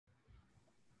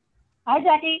Hi,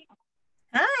 Jackie.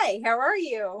 Hi, how are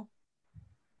you?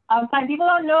 I'm fine. People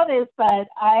don't know this, but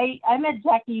I met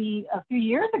Jackie a few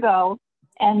years ago,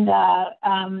 and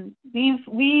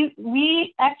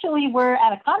we actually were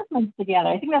at a conference together.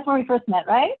 I think that's where we first met,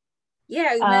 right?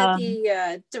 Yeah, we met at Um,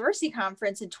 the diversity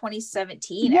conference in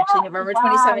 2017, yeah, actually, November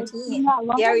wow, it's been 2017. that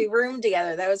Yeah, long. we roomed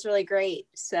together. That was really great.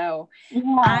 So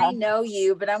I Yeah. know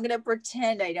you, but I'm going to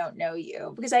pretend I don't know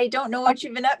you because I don't know what Okay.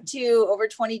 you've been up to over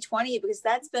 2020 because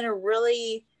that's been a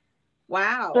really,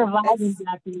 wow. Surviving,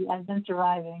 That's, Jackie. I've been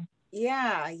surviving.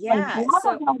 yeah, Like a yeah. lot of So,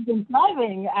 us have been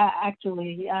thriving,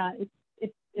 actually.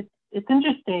 It's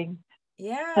interesting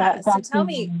yeah. that So that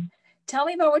thing. tell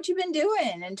me about what you've been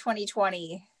doing in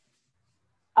 2020.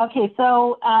 Okay,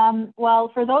 so well,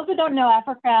 for those who don't know,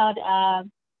 AfroCrowd,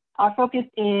 our focus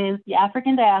is the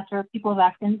African diaspora, people of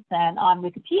African descent on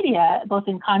Wikipedia, both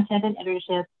in content and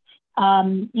editorship.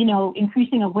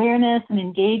 Increasing awareness and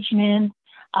engagement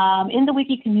in the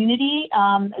wiki community,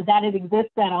 that it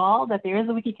exists at all, that there is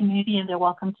a wiki community and they're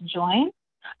welcome to join.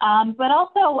 But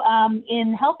also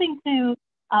in helping to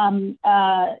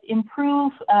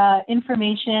improve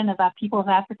information about people of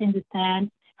African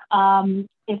descent,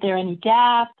 if there are any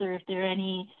gaps or if there are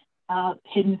any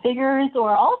hidden figures,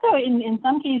 or also in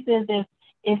some cases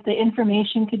if the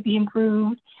information could be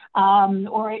improved,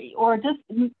 or just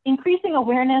increasing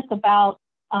awareness about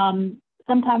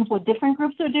sometimes what different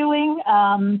groups are doing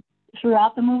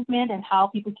throughout the movement and how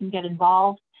people can get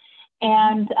involved.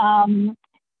 And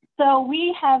so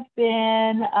we have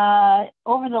been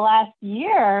over the last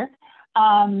year.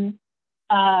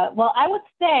 Well, I would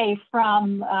say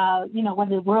from when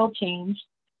the world changed,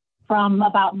 from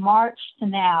about March to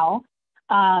now,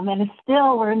 and it's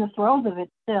still we're in the throes of it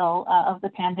still of the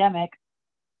pandemic.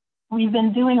 We've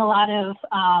been doing a lot of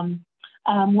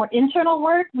more internal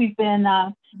work. We've been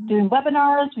doing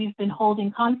webinars. We've been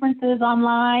holding conferences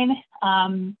online.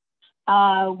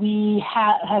 We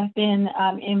have been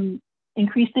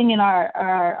increasing in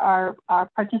our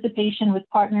participation with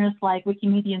partners like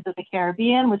Wikimedians of the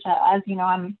Caribbean, which, as you know,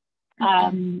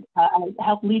 I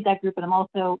help lead that group, and I'm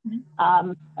also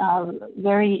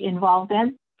very involved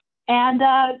in. And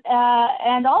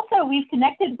also we've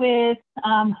connected with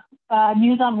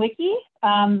News on Wiki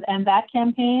and that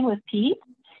campaign with Pete,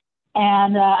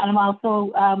 and I'm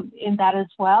also in that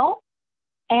as well.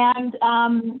 And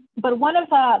but one of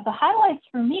the highlights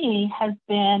for me has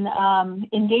been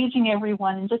engaging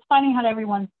everyone and just finding out how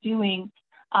everyone's doing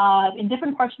in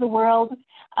different parts of the world,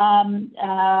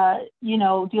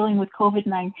 dealing with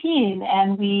COVID-19.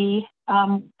 And we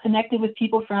connected with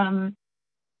people from,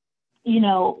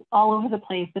 all over the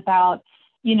place about,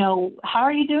 how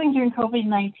are you doing during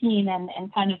COVID-19,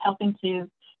 and kind of helping to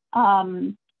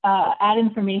add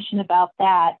information about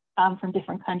that from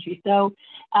different countries. So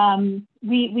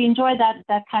we enjoy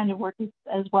that kind of work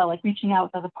as well, like reaching out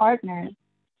with other partners.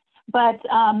 But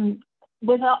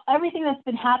with everything that's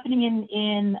been happening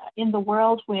in the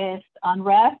world with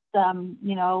unrest,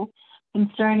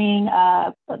 concerning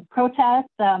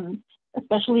protests,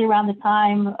 especially around the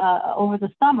time over the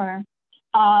summer,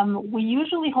 we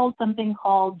usually hold something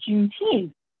called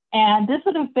Juneteenth, and this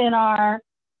would have been I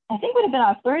think would have been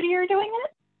our third year doing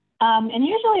it. And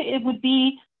usually it would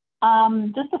be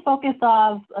just the focus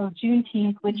of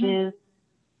Juneteenth, which is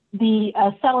the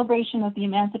celebration of the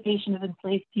emancipation of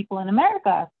enslaved people in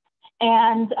America.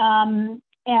 And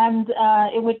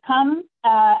it would come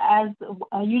as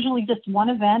usually just one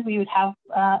event. We would have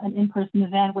an in-person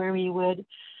event where we would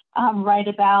write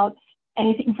about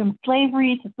anything from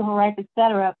slavery to civil rights,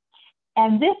 etc.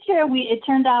 And this year, it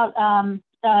turned out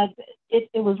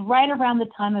it was right around the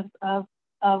time of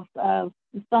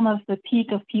some of the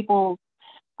peak of people's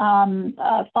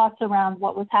thoughts around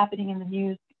what was happening in the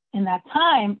news in that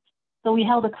time. So we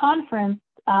held a conference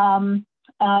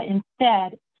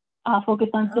instead,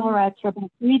 focused on civil rights for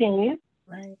about 3 days.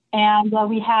 Right. And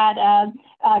we had,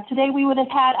 today we would have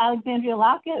had Alexandria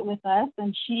Lockett with us,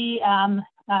 and she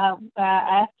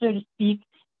asked her to speak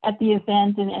at the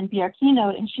event and be our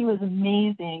keynote, and she was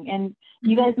amazing. And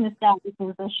you guys missed out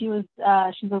because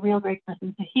she's a real great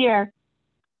person to hear.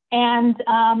 And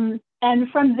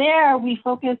from there, we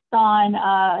focused on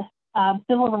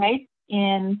civil rights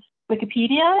in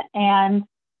Wikipedia, and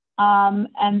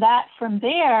that from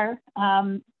there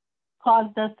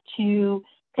caused us to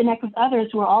connect with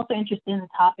others who are also interested in the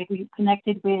topic. We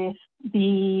connected with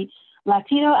the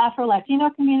Afro-Latino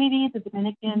community, the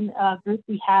Dominican group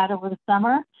we had over the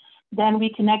summer. Then we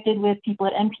connected with people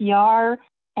at NPR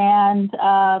and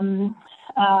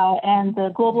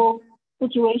the Global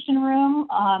Situation Room,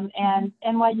 and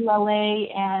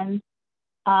NYULA, and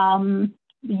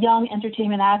Young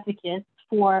Entertainment Advocates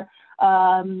for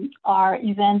our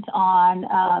event on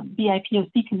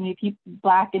BIPOC community,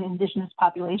 Black and Indigenous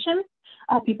populations,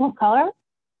 people of color.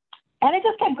 And it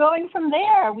just kept going from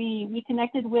there. We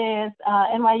connected with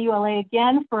NYULA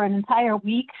again for an entire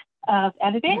week of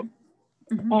editing,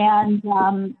 and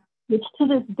which to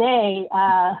this day,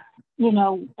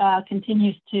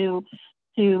 continues to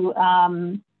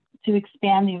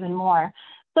expand even more.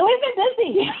 So we've been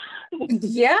busy.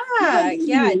 Yeah,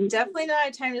 definitely not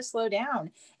a time to slow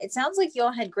down. It sounds like you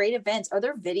all had great events. Are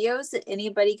there videos that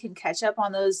anybody can catch up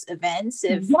on those events?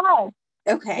 Yes.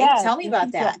 Okay, yes. Tell me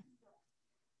about that.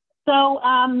 So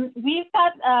we've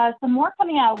got some more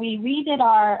coming out. We redid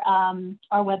our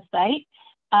website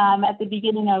at the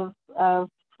beginning of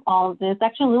all of this,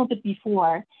 actually a little bit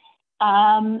before.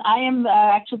 I am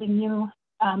actually new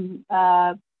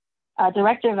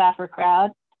director of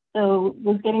AfroCrowd, so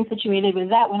was getting situated with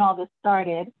that when all this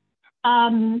started.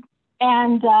 And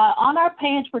on our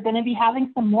page, we're going to be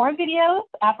having some more videos,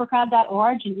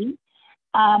 afrocrowd.org.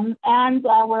 And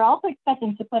we're also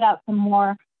expecting to put out some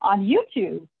more on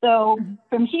YouTube. So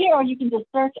from here, you can just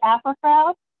search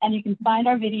AfroCrowd and you can find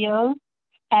our videos,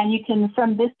 and you can,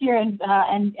 from this year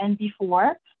and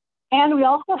before. And we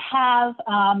also have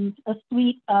a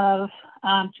suite of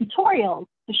tutorials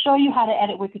to show you how to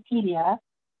edit Wikipedia.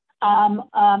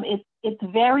 It's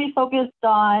very focused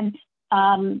on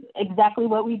exactly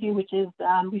what we do, which is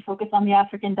we focus on the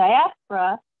African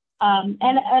diaspora.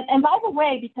 And by the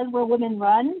way, because we're women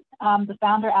run, the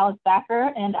founder, Alice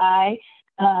Backer, and I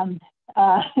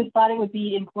thought it would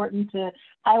be important to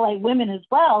highlight women as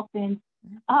well, since,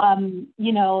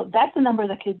 that's a number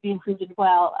that could be improved as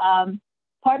well.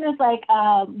 Partners like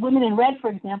Women in Red, for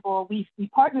example, we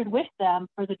partnered with them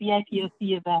for the BIPOC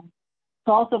event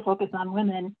to also focus on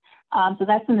women. So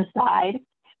that's an aside.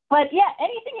 But yeah,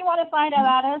 anything you want to find out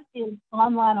about us is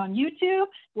online on YouTube.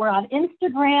 We're on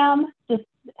Instagram, just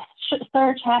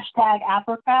search hashtag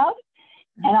AfroCrowd.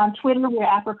 And on Twitter, we're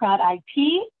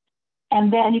AfroCrowdIP.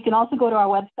 And then you can also go to our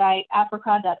website,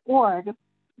 afrocrowd.org.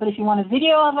 But if you want a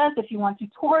video of us, if you want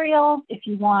tutorials, if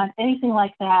you want anything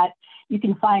like that, you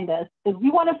can find us, because we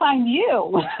want to find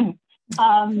you.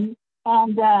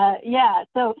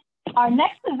 So our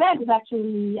next event is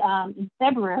actually in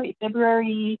February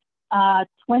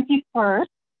 21st.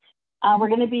 We're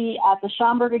going to be at the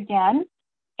Schomburg again,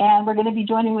 and we're going to be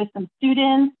joining with some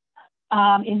students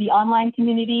in the online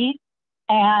community,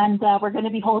 and we're going to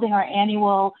be holding our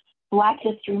annual Black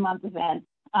History Month event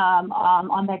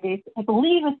on that day. I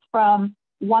believe it's from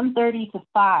 1:30 to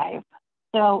 5,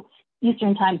 so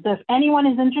Eastern time. So if anyone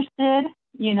is interested,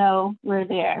 we're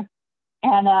there.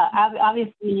 And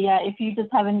obviously, if you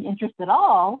just have any interest at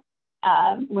all,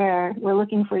 we're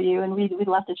looking for you, and we'd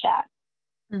love to chat.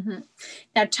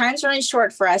 Now, time's running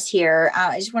short for us here.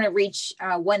 I just want to reach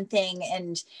one thing,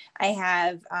 and I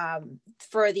have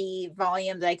for the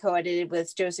volume that I co-edited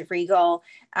with Joseph Regal,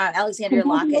 Alexandria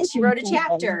Lockett. She wrote a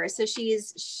chapter, so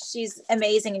she's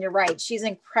amazing, and you're right, she's an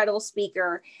incredible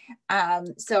speaker.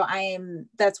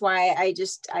 That's why I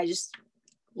just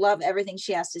love everything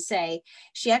she has to say.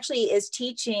 She actually is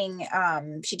teaching,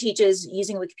 she teaches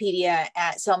using Wikipedia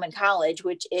at Selman College,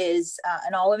 which is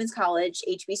an all-women's college,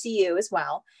 HBCU as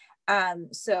well.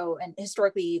 So an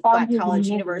historically Black college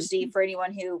university, for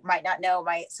anyone who might not know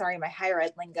my higher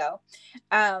ed lingo,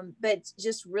 but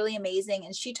just really amazing.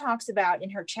 And she talks about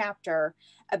in her chapter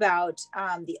about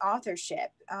the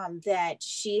authorship that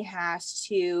she has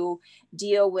to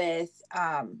deal with,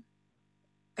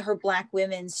 her Black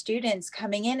women students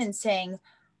coming in and saying,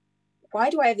 why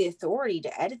do I have the authority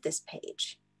to edit this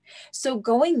page? So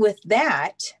going with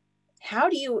that, how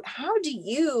do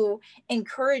you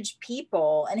encourage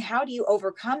people, and how do you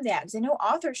overcome that? Because I know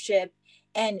authorship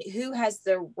and who has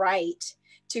the right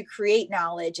to create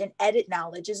knowledge and edit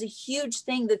knowledge is a huge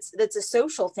thing that's a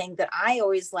social thing that I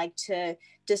always like to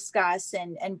discuss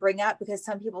and bring up, because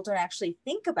some people don't actually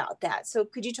think about that. So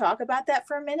could you talk about that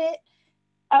for a minute?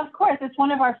 Of course, it's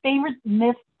one of our favorite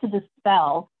myths to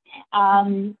dispel.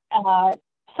 From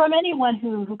anyone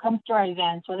who comes to our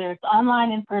events, whether it's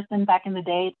online, in person, back in the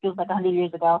day, it feels like 100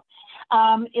 years ago,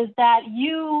 is that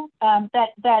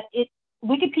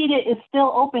Wikipedia is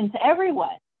still open to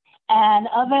everyone, and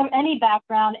of any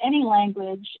background, any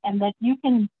language, and that you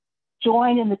can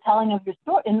join in the telling of your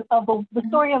story, the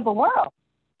story of the world,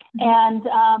 and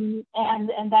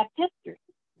that's history.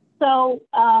 So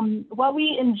what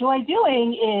we enjoy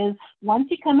doing is,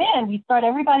 once you come in, we start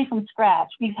everybody from scratch.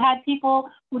 We've had people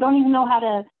who don't even know how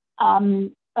to,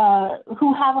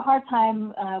 who have a hard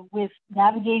time with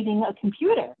navigating a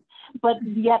computer, but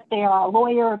yet they are a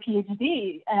lawyer or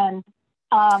PhD, and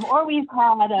Or we've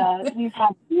had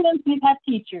students, we've had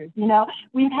teachers, you know,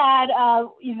 we've had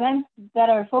events that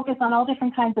are focused on all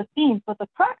different kinds of themes. But the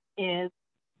crux is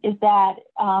that,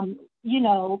 you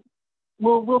know,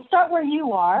 we'll start where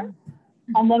you are,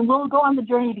 and then we'll go on the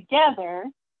journey together.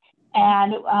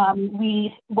 And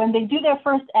when they do their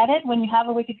first edit, when you have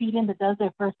a Wikipedian that does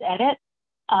their first edit,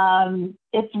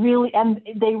 it's really, and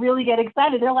they really get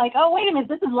excited. They're like, oh, wait a minute,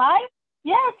 this is live?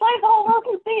 Yeah, it's live, the whole world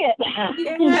can see it. Yeah.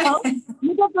 You know,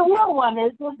 you get the real one.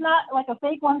 It's not like a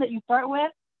fake one that you start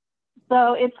with.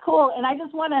 So it's cool. And I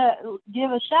just want to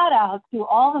give a shout out to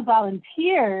all the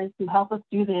volunteers who help us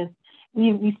do this.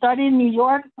 We started in New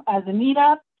York as a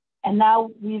meetup, and now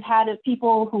we've had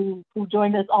people who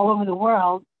joined us all over the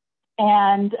world.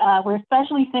 And we're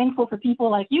especially thankful for people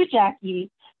like you,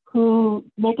 Jackie, who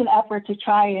make an effort to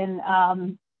try and,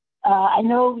 I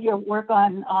know your work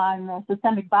on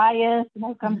systemic bias, and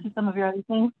I've come to some of your other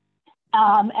things.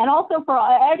 And also for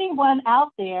anyone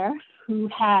out there who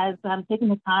has taken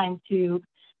the time to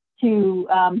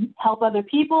help other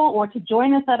people or to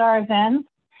join us at our events.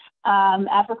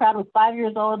 AfroCrowd was 5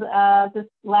 years old this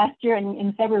last year, and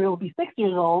in February it will be 6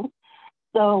 years old.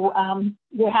 So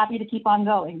we're happy to keep on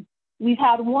going. We've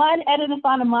had one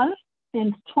edit-a-thon a month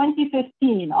since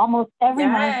 2015, almost every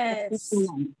Yes.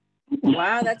 month.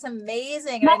 Wow, that's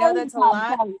amazing. I know that's a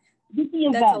lot.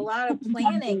 That's a lot of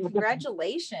planning.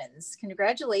 Congratulations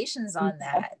on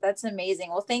that. That's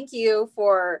amazing. Well, thank you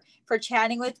for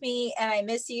chatting with me, and I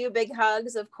miss you. Big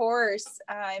hugs, of course.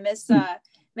 I miss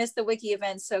the Wiki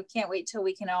events, so can't wait till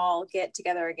we can all get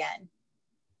together again.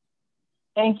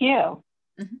 Thank you.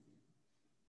 Mm-hmm.